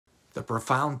The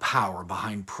profound power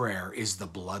behind prayer is the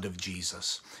blood of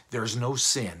Jesus. There's no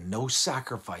sin, no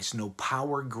sacrifice, no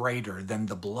power greater than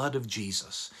the blood of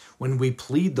Jesus. When we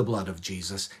plead the blood of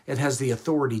Jesus, it has the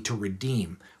authority to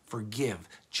redeem, forgive,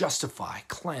 justify,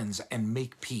 cleanse, and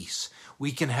make peace.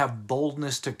 We can have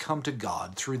boldness to come to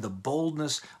God through the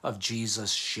boldness of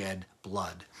Jesus' shed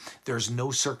blood. There's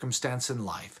no circumstance in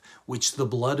life which the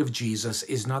blood of Jesus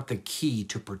is not the key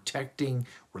to protecting,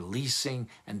 releasing,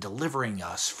 and delivering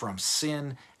us from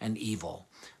sin and evil.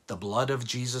 The blood of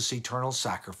Jesus' eternal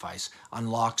sacrifice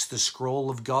unlocks the scroll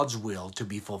of God's will to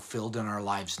be fulfilled in our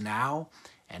lives now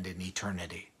and in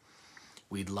eternity.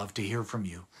 We'd love to hear from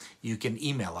you. You can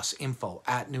email us,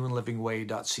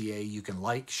 info@newandlivingway.ca. You can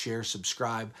like, share,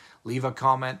 subscribe, leave a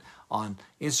comment on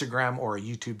Instagram or a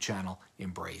YouTube channel,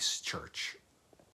 Embrace Church.